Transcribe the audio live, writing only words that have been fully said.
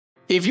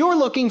If you're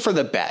looking for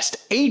the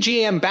best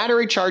AGM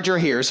battery charger,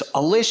 here's a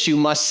list you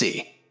must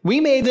see. We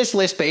made this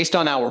list based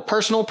on our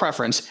personal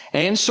preference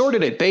and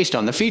sorted it based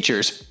on the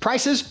features,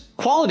 prices,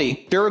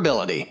 quality,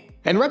 durability,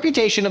 and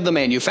reputation of the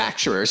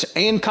manufacturers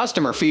and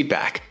customer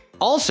feedback.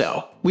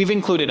 Also, we've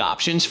included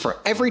options for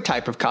every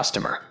type of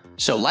customer.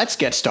 So let's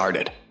get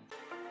started.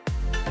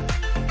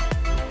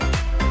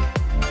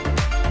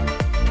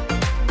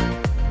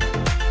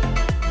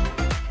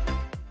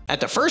 At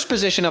the first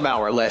position of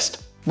our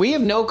list, we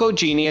have Noco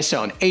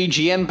Genius-owned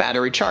AGM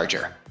Battery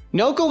Charger.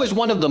 Noco is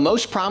one of the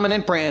most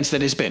prominent brands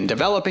that has been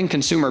developing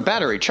consumer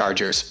battery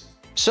chargers,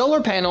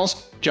 solar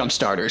panels, jump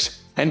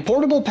starters, and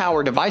portable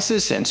power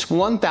devices since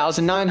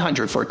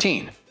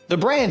 1914. The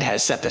brand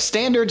has set the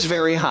standards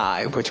very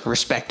high with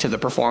respect to the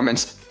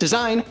performance,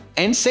 design,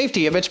 and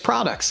safety of its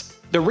products.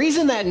 The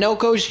reason that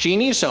Noco's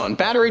Genius-owned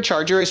battery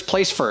charger is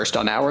placed first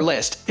on our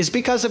list is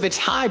because of its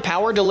high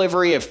power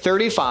delivery of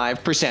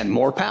 35%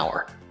 more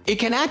power. It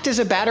can act as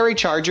a battery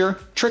charger,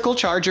 trickle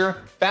charger,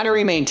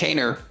 battery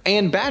maintainer,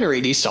 and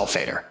battery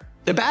desulfator.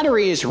 The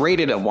battery is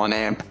rated at 1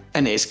 amp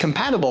and is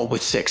compatible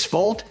with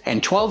 6-volt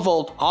and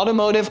 12-volt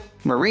automotive,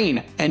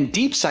 marine, and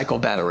deep cycle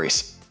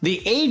batteries. The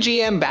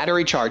AGM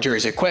battery charger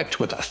is equipped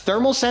with a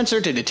thermal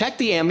sensor to detect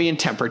the ambient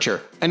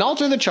temperature and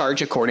alter the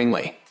charge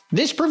accordingly.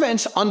 This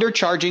prevents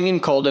undercharging in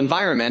cold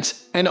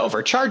environments and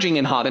overcharging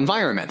in hot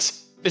environments.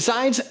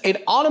 Besides,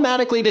 it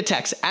automatically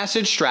detects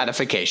acid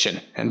stratification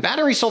and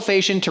battery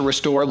sulfation to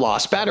restore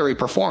lost battery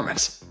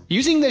performance.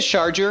 Using this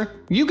charger,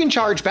 you can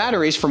charge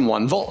batteries from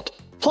 1 volt.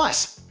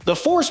 Plus, the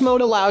force mode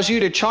allows you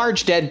to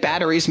charge dead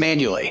batteries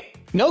manually.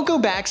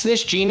 Noco backs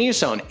this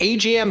Genius-owned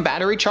AGM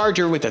battery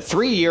charger with a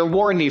 3-year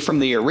warranty from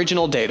the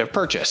original date of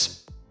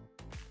purchase.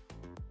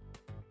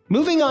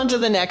 Moving on to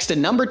the next at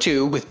number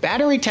 2 with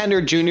Battery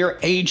Tender Junior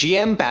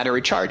AGM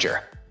Battery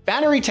Charger.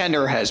 Battery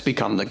Tender has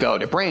become the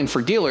go-to brand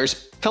for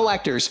dealers,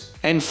 collectors,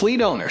 and fleet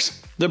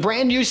owners. The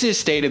brand uses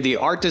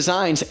state-of-the-art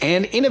designs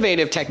and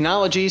innovative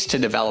technologies to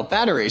develop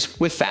batteries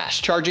with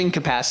fast charging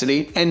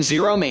capacity and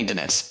zero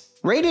maintenance.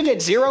 Rated at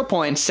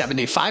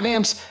 0.75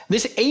 amps,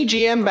 this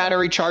AGM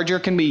battery charger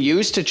can be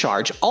used to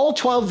charge all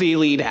 12V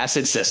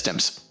lead-acid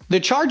systems. The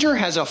charger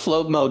has a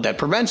float mode that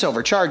prevents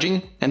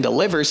overcharging and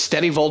delivers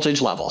steady voltage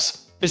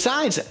levels.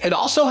 Besides, it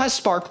also has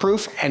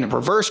spark-proof and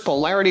reverse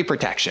polarity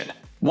protection.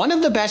 One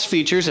of the best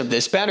features of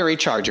this battery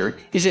charger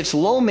is its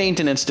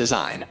low-maintenance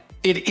design.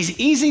 It is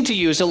easy to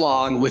use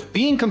along with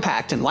being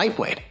compact and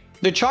lightweight.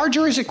 The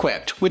charger is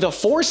equipped with a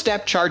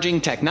 4-step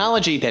charging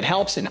technology that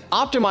helps in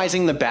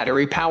optimizing the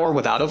battery power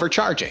without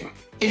overcharging.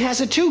 It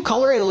has a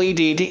 2-color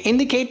LED to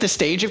indicate the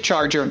stage of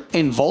charger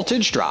and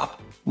voltage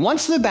drop.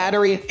 Once the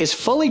battery is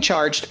fully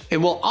charged, it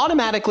will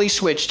automatically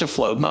switch to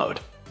float mode.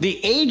 The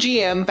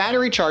AGM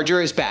battery charger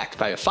is backed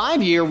by a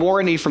 5-year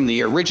warranty from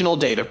the original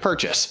date of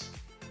purchase.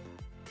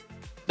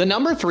 The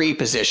number 3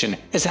 position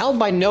is held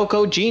by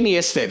Noco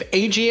Genius-5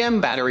 AGM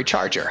Battery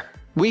Charger.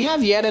 We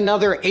have yet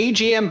another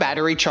AGM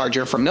battery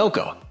charger from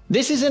Noco.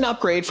 This is an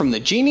upgrade from the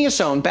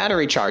Genius-owned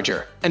battery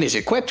charger and is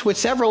equipped with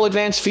several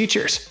advanced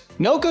features.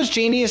 Noco's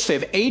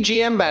Genius-5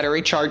 AGM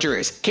battery charger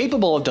is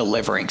capable of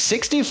delivering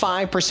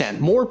 65%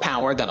 more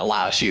power that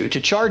allows you to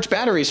charge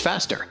batteries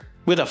faster.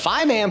 With a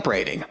 5-amp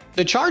rating,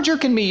 the charger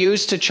can be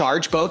used to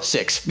charge both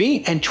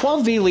 6V and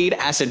 12V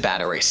lead-acid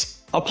batteries.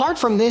 Apart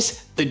from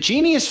this, the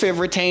Genius-5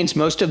 retains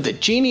most of the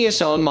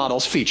Genius-owned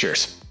model's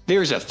features.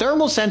 There's a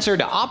thermal sensor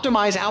to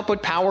optimize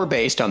output power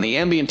based on the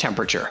ambient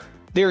temperature.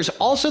 There's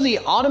also the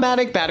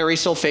automatic battery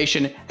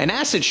sulfation and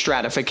acid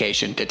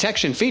stratification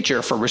detection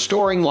feature for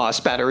restoring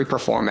lost battery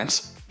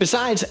performance.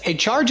 Besides, it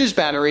charges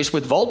batteries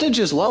with voltage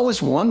as low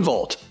as 1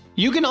 volt.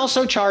 You can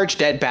also charge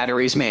dead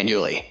batteries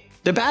manually.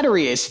 The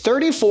battery is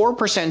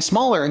 34%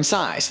 smaller in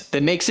size,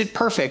 that makes it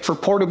perfect for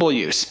portable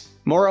use.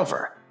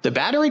 Moreover, the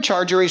battery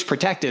charger is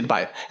protected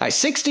by a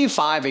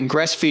 65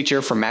 ingress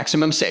feature for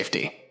maximum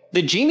safety.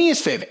 The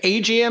Genius-5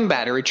 AGM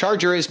battery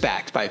charger is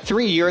backed by a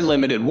 3-year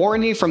limited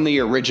warranty from the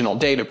original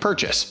date of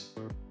purchase.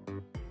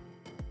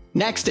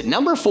 Next, at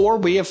number 4,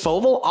 we have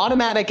Foval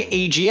Automatic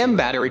AGM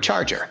Battery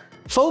Charger.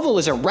 Foval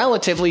is a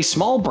relatively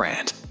small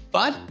brand,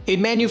 but it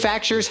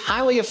manufactures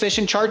highly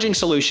efficient charging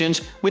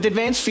solutions with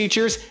advanced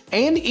features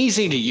and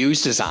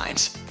easy-to-use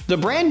designs. The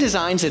brand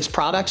designs its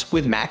products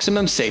with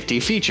maximum safety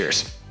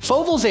features.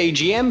 Foval's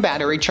AGM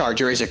battery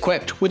charger is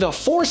equipped with a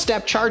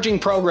 4-step charging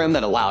program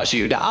that allows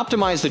you to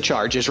optimize the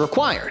charge as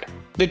required.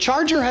 The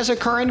charger has a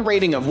current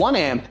rating of 1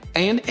 amp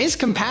and is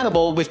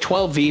compatible with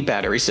 12V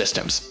battery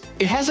systems.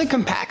 It has a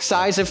compact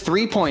size of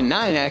 3.9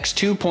 x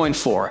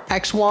 2.4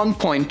 x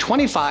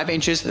 1.25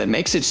 inches that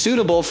makes it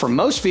suitable for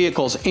most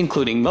vehicles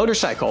including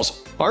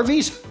motorcycles,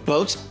 RVs,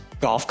 boats,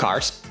 golf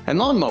carts, and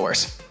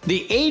lawnmowers.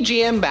 The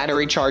AGM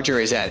battery charger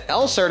is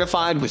ATL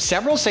certified with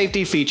several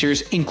safety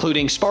features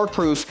including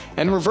spark-proof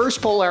and reverse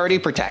polarity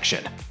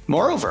protection.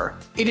 Moreover,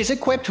 it is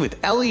equipped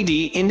with LED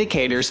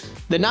indicators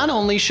that not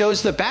only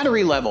shows the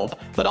battery level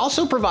but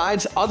also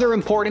provides other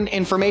important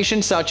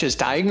information such as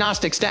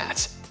diagnostic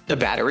stats. The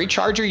battery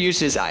charger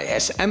uses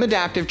ISM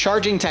adaptive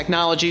charging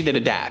technology that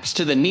adapts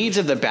to the needs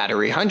of the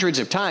battery hundreds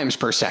of times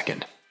per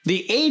second.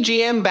 The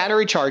AGM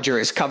Battery Charger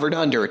is covered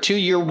under a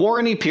 2-year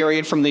warranty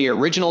period from the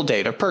original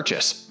date of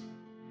purchase.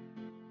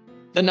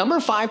 The number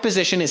 5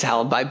 position is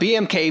held by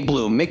BMK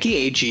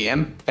BlueMickey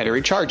AGM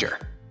Battery Charger.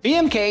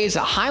 BMK is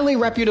a highly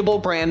reputable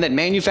brand that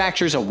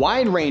manufactures a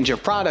wide range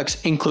of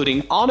products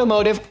including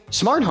automotive,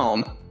 smart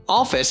home,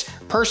 office,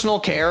 personal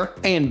care,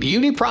 and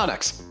beauty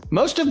products.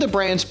 Most of the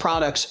brand's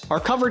products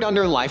are covered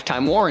under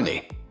lifetime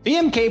warranty.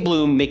 BMK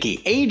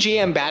BlueMickey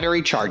AGM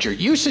Battery Charger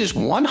uses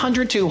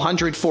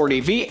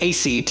 100-240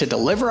 VAC to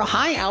deliver a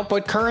high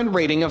output current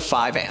rating of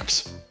 5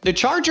 amps. The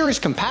charger is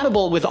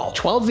compatible with all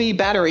 12V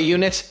battery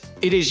units.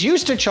 It is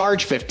used to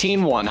charge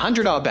 15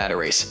 100Ah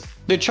batteries.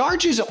 The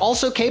charge is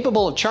also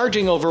capable of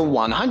charging over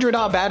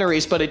 100Ah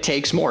batteries, but it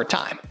takes more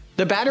time.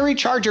 The battery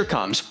charger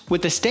comes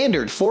with the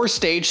standard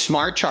 4-stage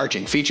smart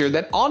charging feature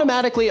that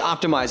automatically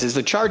optimizes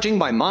the charging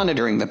by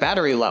monitoring the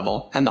battery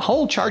level and the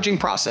whole charging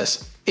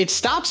process. It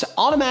stops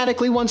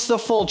automatically once the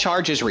full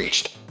charge is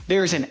reached.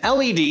 There is an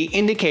LED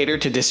indicator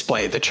to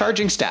display the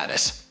charging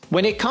status.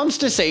 When it comes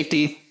to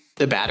safety,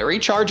 the battery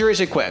charger is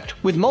equipped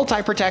with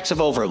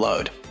multi-protective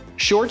overload,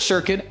 short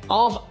circuit,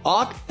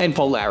 off, and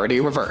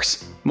polarity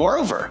reverse.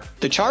 Moreover,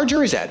 the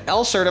charger is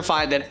L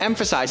certified that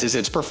emphasizes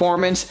its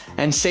performance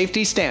and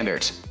safety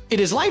standards. It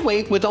is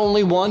lightweight with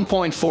only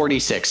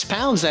 1.46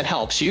 pounds that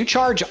helps you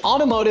charge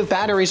automotive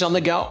batteries on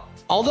the go.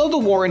 Although the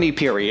warranty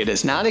period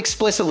is not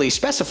explicitly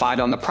specified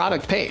on the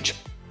product page,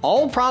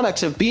 all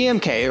products of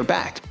BMK are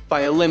backed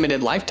by a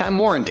limited lifetime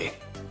warranty.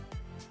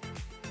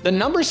 The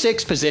number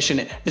 6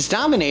 position is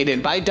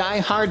dominated by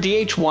DieHard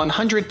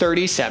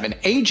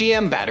DH137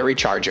 AGM Battery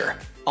Charger.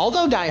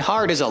 Although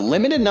DieHard has a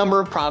limited number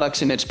of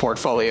products in its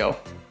portfolio,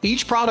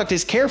 each product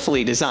is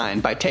carefully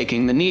designed by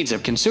taking the needs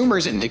of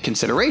consumers into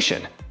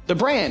consideration. The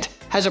brand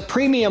has a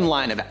premium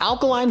line of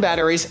alkaline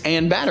batteries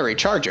and battery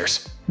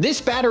chargers.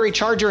 This battery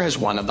charger has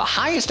one of the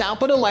highest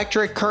output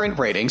electric current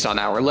ratings on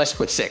our list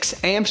with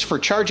 6 amps for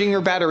charging your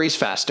batteries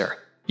faster.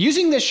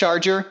 Using this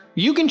charger,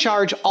 you can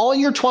charge all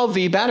your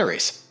 12V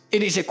batteries.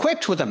 It is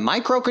equipped with a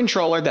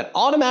microcontroller that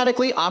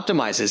automatically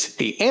optimizes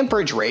the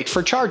amperage rate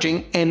for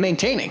charging and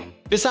maintaining.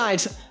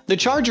 Besides, the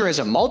charger has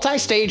a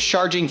multi-stage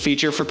charging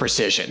feature for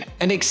precision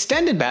and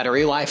extended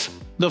battery life.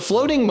 The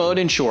floating mode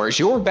ensures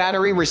your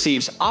battery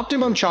receives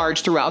optimum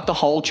charge throughout the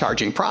whole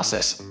charging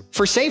process.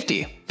 For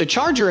safety, the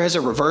charger has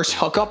a reverse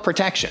hookup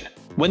protection.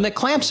 When the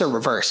clamps are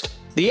reversed,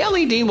 the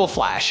LED will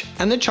flash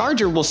and the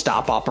charger will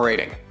stop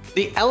operating.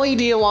 The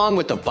LED along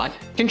with the button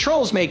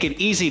controls make it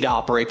easy to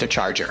operate the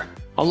charger.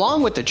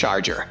 Along with the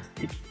charger,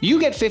 you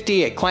get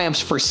 58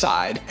 clamps for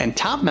side and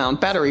top mount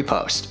battery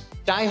post.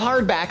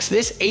 DieHard backs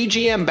this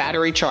AGM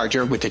battery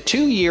charger with a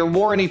 2-year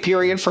warranty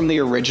period from the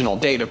original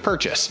date of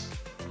purchase.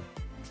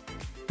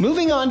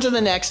 Moving on to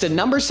the next at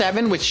number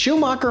 7 with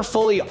Schumacher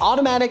fully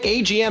automatic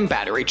AGM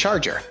battery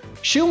charger.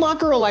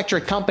 Schumacher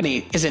Electric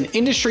Company is an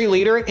industry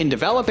leader in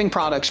developing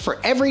products for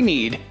every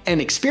need and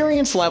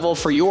experience level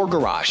for your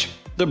garage.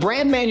 The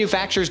brand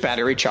manufactures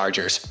battery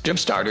chargers, jump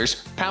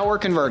starters, power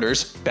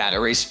converters,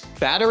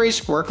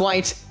 batteries, work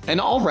lights,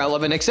 and all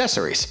relevant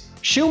accessories.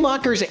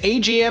 Schumacher's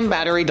AGM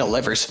battery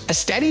delivers a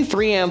steady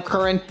 3-amp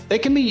current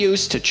that can be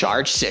used to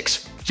charge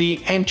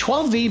 6V and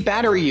 12V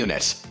battery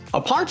units.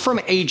 Apart from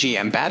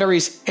AGM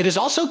batteries, it is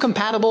also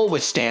compatible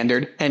with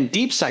standard and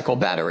deep cycle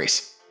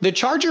batteries. The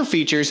charger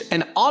features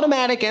an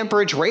automatic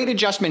amperage rate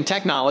adjustment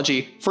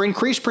technology for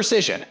increased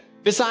precision.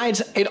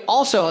 Besides, it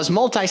also has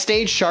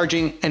multi-stage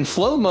charging and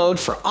flow mode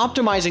for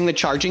optimizing the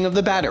charging of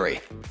the battery.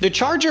 The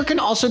charger can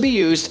also be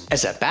used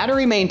as a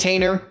battery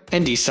maintainer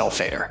and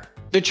desulfator.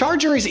 The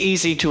charger is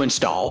easy to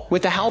install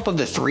with the help of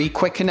the 3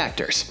 quick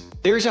connectors.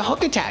 There is a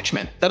hook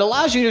attachment that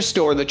allows you to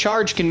store the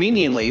charge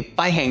conveniently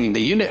by hanging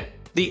the unit.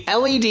 The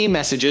LED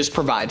messages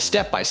provide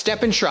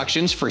step-by-step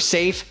instructions for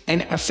safe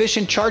and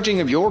efficient charging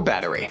of your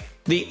battery.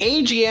 The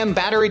AGM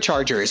battery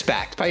charger is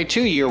backed by a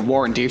 2-year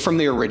warranty from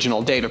the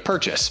original date of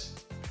purchase.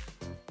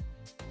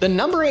 The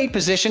number 8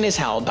 position is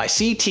held by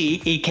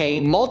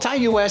CTEK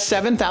Multi-US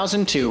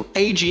 7002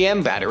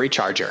 AGM Battery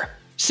Charger.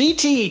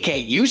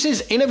 CTEK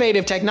uses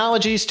innovative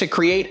technologies to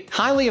create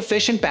highly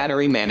efficient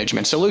battery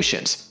management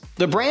solutions.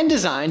 The brand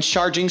designs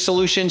charging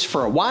solutions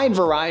for a wide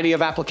variety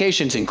of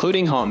applications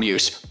including home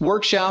use,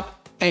 workshop,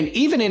 and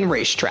even in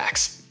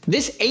racetracks.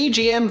 This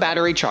AGM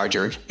battery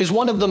charger is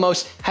one of the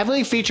most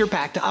heavily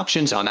feature-packed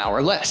options on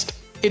our list.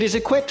 It is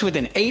equipped with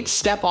an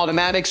 8-step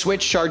automatic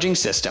switch charging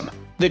system.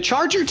 The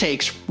charger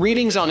takes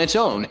readings on its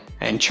own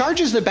and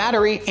charges the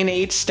battery in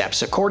 8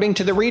 steps according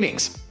to the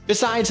readings.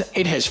 Besides,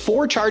 it has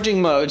 4 charging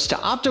modes to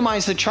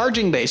optimize the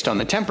charging based on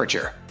the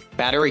temperature,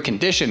 battery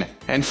condition,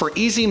 and for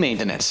easy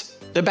maintenance.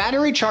 The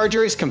battery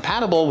charger is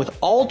compatible with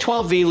all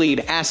 12V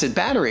lead-acid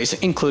batteries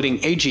including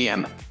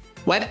AGM,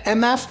 Wet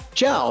MF,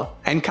 Gel,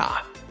 and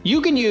Ka. You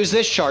can use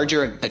this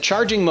charger in the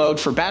charging mode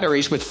for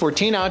batteries with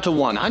 14Ah to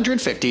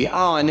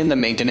 150Ah and in the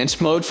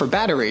maintenance mode for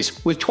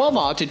batteries with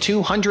 12Ah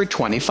to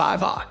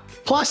 225Ah.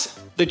 Plus,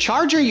 the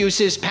charger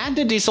uses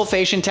patented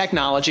desulfation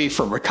technology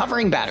for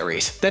recovering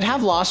batteries that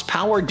have lost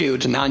power due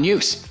to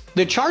non-use.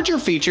 The charger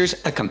features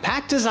a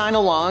compact design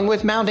along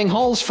with mounting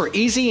holes for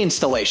easy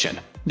installation.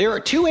 There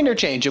are two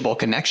interchangeable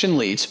connection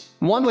leads,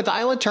 one with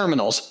eyelet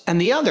terminals and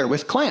the other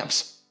with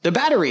clamps. The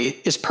battery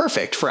is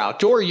perfect for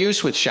outdoor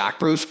use with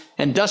shockproof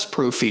and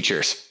dustproof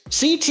features.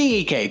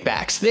 CTEK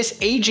backs this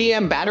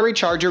AGM battery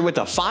charger with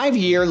a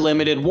 5-year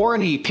limited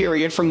warranty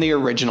period from the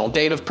original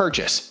date of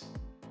purchase.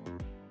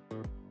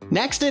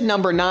 Next at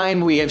number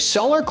 9, we have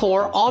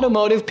Clore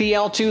Automotive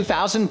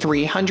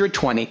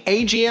PL2320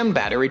 AGM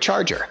Battery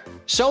Charger.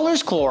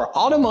 Clore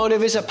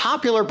Automotive is a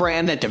popular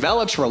brand that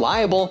develops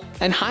reliable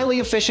and highly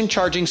efficient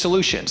charging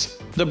solutions.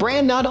 The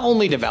brand not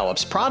only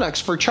develops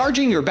products for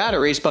charging your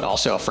batteries but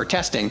also for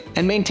testing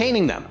and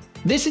maintaining them.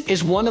 This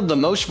is one of the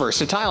most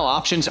versatile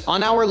options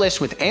on our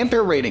list with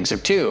ampere ratings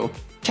of 2,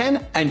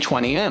 10, and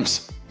 20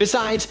 amps.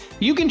 Besides,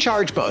 you can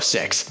charge both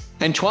 6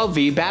 and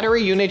 12V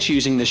battery units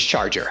using this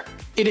charger.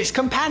 It is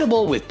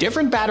compatible with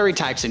different battery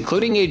types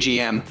including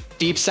AGM,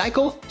 deep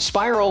cycle,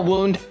 spiral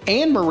wound,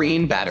 and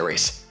marine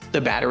batteries. The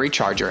battery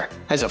charger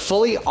has a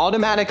fully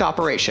automatic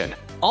operation.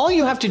 All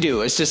you have to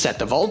do is to set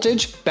the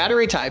voltage,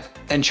 battery type,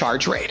 and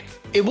charge rate.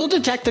 It will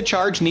detect the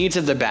charge needs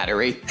of the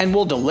battery and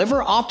will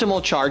deliver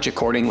optimal charge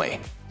accordingly.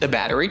 The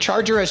battery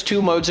charger has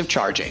 2 modes of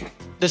charging.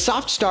 The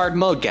soft start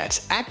mode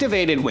gets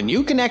activated when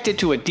you connect it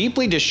to a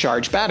deeply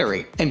discharged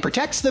battery and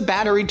protects the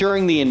battery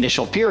during the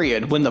initial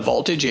period when the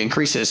voltage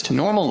increases to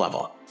normal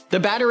level. The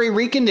battery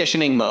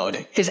reconditioning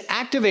mode is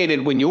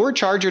activated when your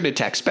charger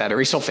detects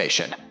battery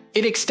sulfation.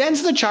 It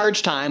extends the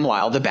charge time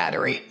while the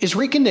battery is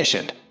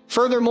reconditioned.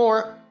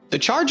 Furthermore, the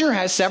charger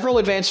has several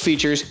advanced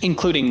features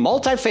including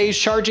multi-phase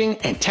charging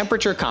and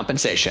temperature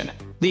compensation.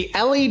 The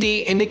LED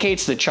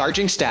indicates the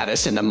charging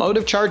status and the mode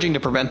of charging to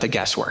prevent the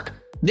guesswork.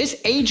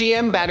 This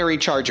AGM battery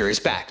charger is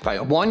backed by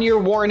a 1-year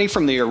warranty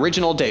from the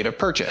original date of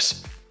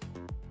purchase.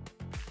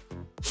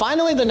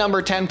 Finally, the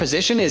number 10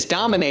 position is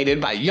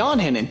dominated by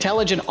Yonhan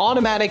Intelligent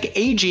Automatic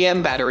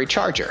AGM Battery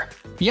Charger.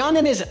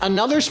 Yonhan is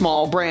another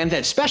small brand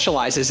that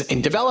specializes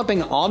in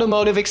developing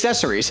automotive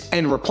accessories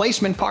and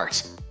replacement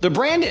parts. The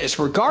brand is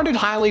regarded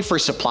highly for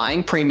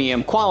supplying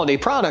premium quality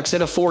products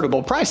at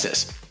affordable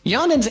prices.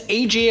 Yonhan's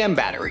AGM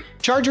battery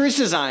charger is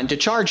designed to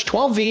charge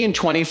 12V and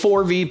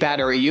 24V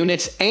battery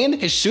units and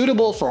is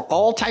suitable for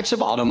all types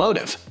of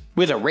automotive.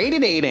 With a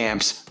rated 8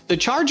 amps, the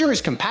charger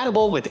is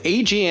compatible with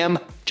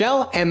AGM,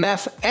 GEL,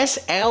 MF,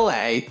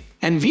 SLA,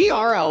 and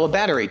VRL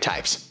battery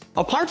types.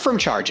 Apart from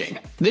charging,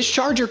 this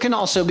charger can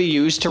also be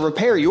used to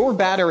repair your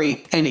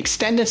battery and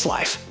extend its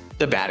life.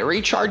 The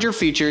battery charger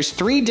features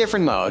 3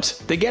 different modes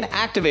that get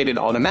activated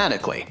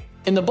automatically.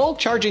 In the bulk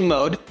charging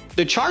mode,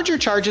 the charger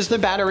charges the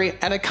battery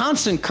at a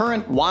constant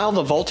current while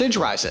the voltage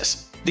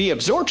rises. The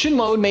absorption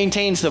mode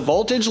maintains the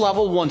voltage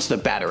level once the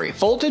battery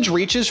voltage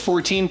reaches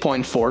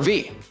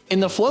 14.4V. In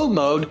the flow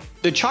mode,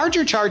 the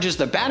charger charges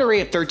the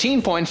battery at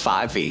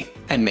 13.5V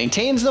and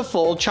maintains the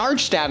full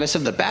charge status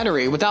of the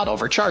battery without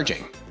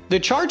overcharging. The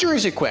charger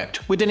is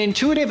equipped with an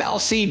intuitive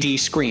LCD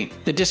screen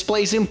that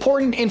displays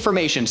important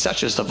information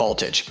such as the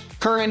voltage,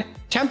 current,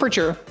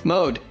 temperature,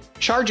 mode,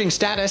 charging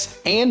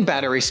status, and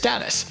battery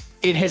status.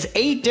 It has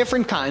 8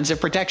 different kinds of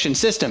protection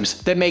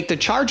systems that make the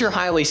charger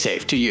highly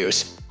safe to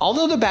use.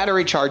 Although the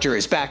battery charger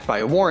is backed by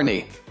a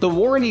warranty, the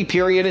warranty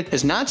period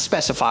is not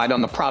specified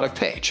on the product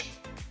page.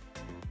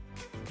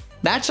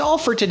 That's all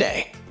for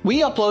today.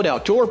 We upload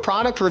outdoor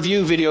product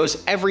review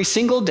videos every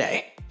single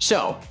day,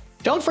 so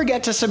don't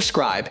forget to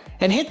subscribe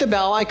and hit the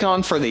bell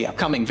icon for the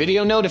upcoming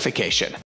video notification.